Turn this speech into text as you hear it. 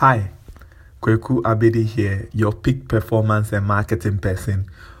Hi, Kweku Abedi here, your peak performance and marketing person.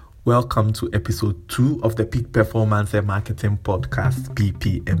 Welcome to episode 2 of the Peak Performance and Marketing Podcast,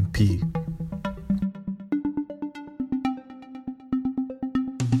 PPMP.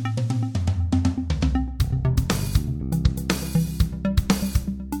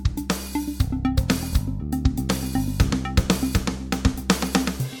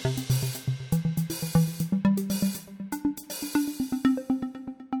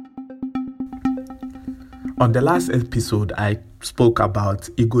 On the last episode, I spoke about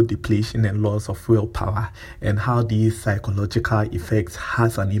ego depletion and loss of willpower and how these psychological effects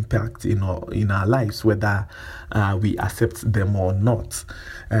has an impact in our lives, whether we accept them or not.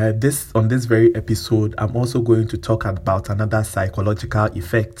 On this very episode, I'm also going to talk about another psychological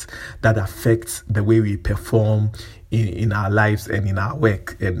effect that affects the way we perform in our lives and in our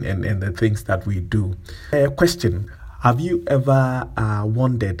work and the things that we do. Question. Have you ever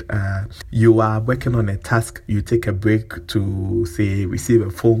wondered, you are working on a task, you take a break to, say, receive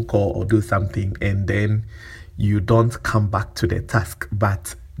a phone call or do something, and then you don't come back to the task,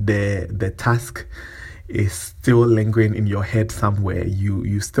 but the task is still lingering in your head somewhere.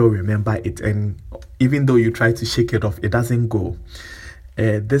 You still remember it, and even though you try to shake it off, it doesn't go.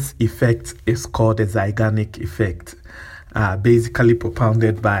 This effect is called the Zeigarnik effect. Basically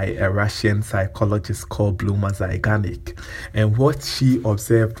propounded by a Russian psychologist called Bluma Zeigarnik. And what she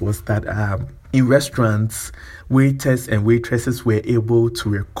observed was that in restaurants, waiters and waitresses were able to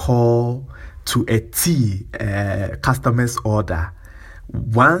recall to a T customer's order.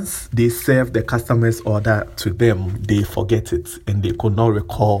 Once they serve the customer's order to them, they forget it and they could not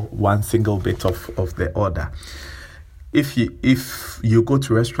recall one single bit of the order. If you go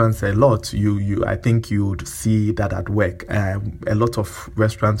to restaurants a lot, I think you would see that at work. A lot of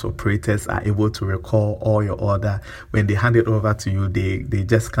restaurant operators are able to recall all your order. When they hand it over to you, they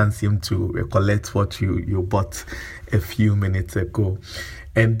just can't seem to recollect what you bought a few minutes ago.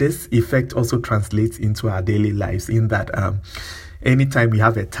 And this effect also translates into our daily lives in that anytime we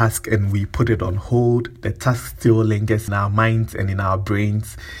have a task and we put it on hold, the task still lingers in our minds and in our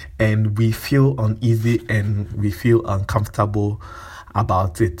brains, and we feel uneasy and we feel uncomfortable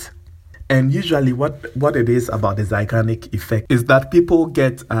about it. And usually what it is about the Zeigarnik effect is that people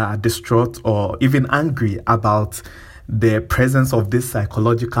get distraught or even angry about the presence of this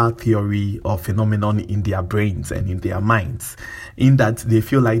psychological theory or phenomenon in their brains and in their minds, in that they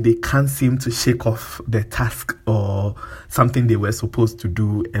feel like they can't seem to shake off the task or something they were supposed to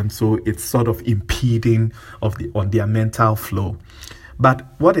do, and so it's sort of impeding on their mental flow. But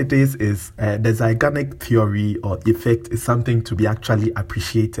what it is the Zeigarnik theory or effect is something to be actually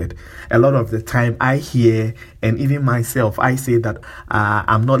appreciated. A lot of the time I hear, and even myself, I say that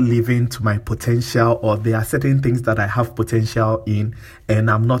I'm not living to my potential, or there are certain things that I have potential in and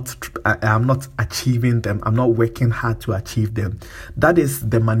I'm not achieving them. I'm not working hard to achieve them. That is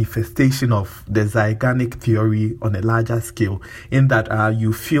the manifestation of the Zeigarnik theory on a larger scale, in that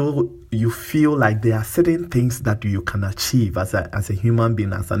you feel like there are certain things that you can achieve as a human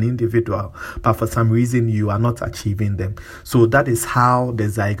being, as an individual, but for some reason you are not achieving them. So that is how the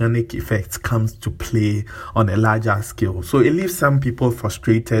Zeigarnik effect comes to play on a larger scale. So it leaves some people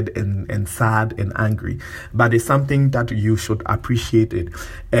frustrated and sad and angry, but it's something that you should appreciate it.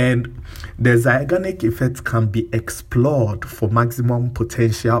 And the Zeigarnik effect can be explored for maximum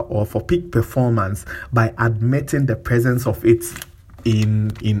potential or for peak performance by admitting the presence of it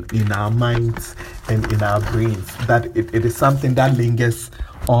in our minds and in our brains, that it is something that lingers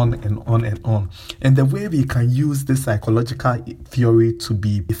on and on and on. And the way we can use this psychological theory to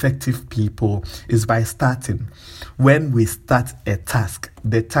be effective people is by starting. When we start a task,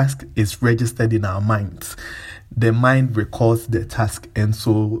 the task is registered in our minds. The mind recalls the task, and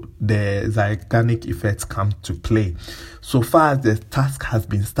so the Zeigarnik effect comes to play. So far as the task has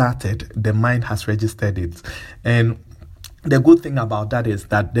been started, the mind has registered it. And the good thing about that is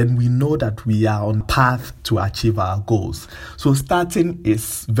that then we know that we are on path to achieve our goals. So starting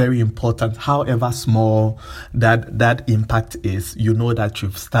is very important. However small that impact is, you know that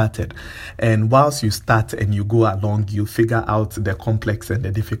you've started. And whilst you start and you go along, you figure out the complex and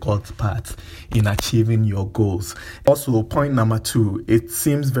the difficult parts in achieving your goals. Also, point number 2, it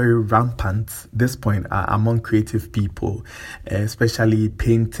seems very rampant, this point, among creative people, especially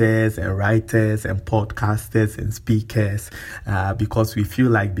painters and writers and podcasters and speakers. Because we feel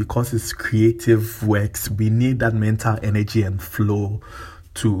like because it's creative works, we need that mental energy and flow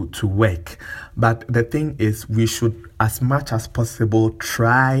to work. But the thing is, we should, as much as possible,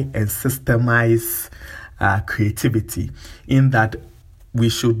 try and systemize creativity, in that we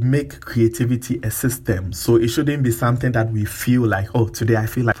should make creativity a system. So it shouldn't be something that we feel like, oh, today I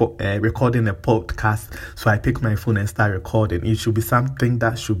feel like recording a podcast, so I pick my phone and start recording. It should be something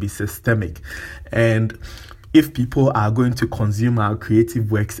that should be systemic. And if people are going to consume our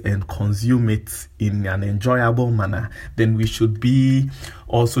creative works and consume it in an enjoyable manner, then we should be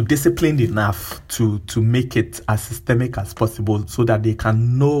also disciplined enough to make it as systemic as possible so that they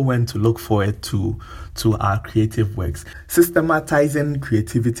can know when to look forward to our creative works. Systematizing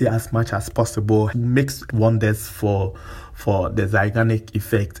creativity as much as possible makes wonders for the Zeigarnik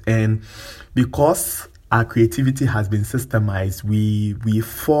effect. And because our creativity has been systemized, we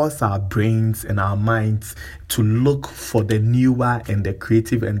force our brains and our minds to look for the newer and the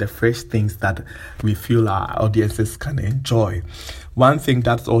creative and the fresh things that we feel our audiences can enjoy. One thing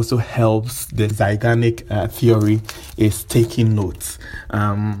that also helps the Zeigarnik theory is taking notes.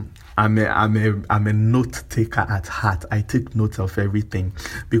 I'm a note taker at heart. I take notes of everything,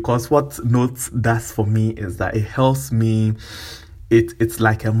 because what notes does for me is that it helps me. It's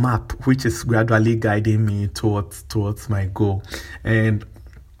like a map which is gradually guiding me towards my goal. And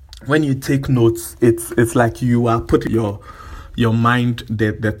when you take notes, it's like you are putting your mind,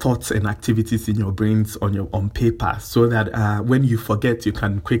 the thoughts and activities in your brains on paper, so that when you forget, you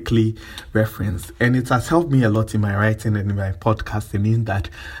can quickly reference. And it has helped me a lot in my writing and in my podcasting, in that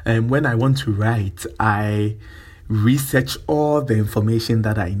when I want to write, I research all the information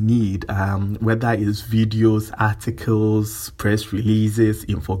that I need, whether it's videos, articles, press releases,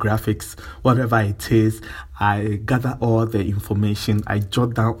 infographics, whatever it is. I gather all the information. I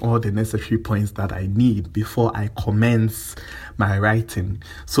jot down all the necessary points that I need before I commence my writing,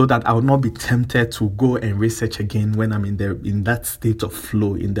 so that I will not be tempted to go and research again when I'm in that state of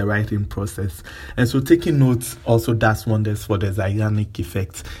flow in the writing process. And so taking notes also does wonders for the Zeigarnik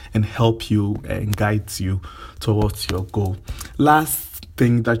effect and help you and guides you towards your goal. Last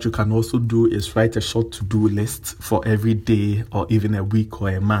thing that you can also do is write a short to-do list for every day or even a week or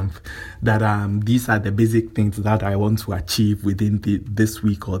a month, that these are the basic things that I want to achieve within this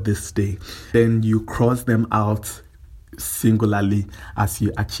week or this day. Then you cross them out singularly as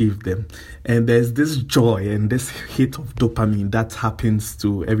you achieve them. And there's this joy and this hit of dopamine that happens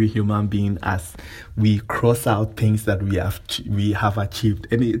to every human being as we cross out things that we have achieved,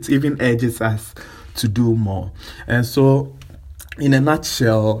 and it even urges us to do more. And so, in a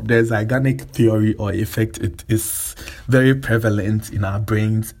nutshell, the Zeigarnik theory or effect, it is very prevalent in our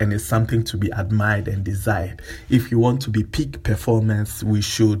brains and is something to be admired and desired. If you want to be peak performance, we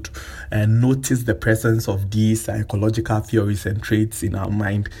should notice the presence of these psychological theories and traits in our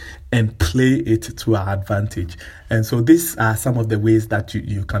mind and play it to our advantage. And so these are some of the ways that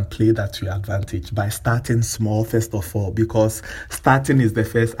you can play that to your advantage, by starting small first of all, because starting is the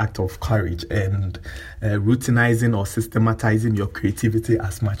first act of courage, and routinizing or systematizing your creativity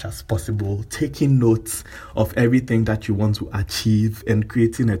as much as possible, taking notes of everything that you want to achieve, and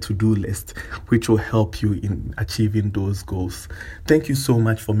creating a to-do list which will help you in achieving those goals. Thank you so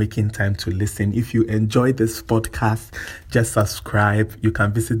much for making time to listen. If you enjoyed this podcast, just subscribe. You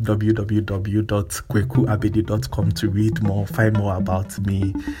can visit www.kwekuabedi.com to read more, find more about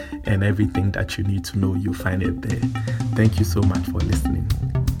me, and everything that you need to know. You'll find it there. Thank you so much for listening.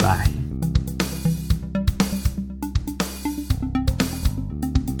 Bye.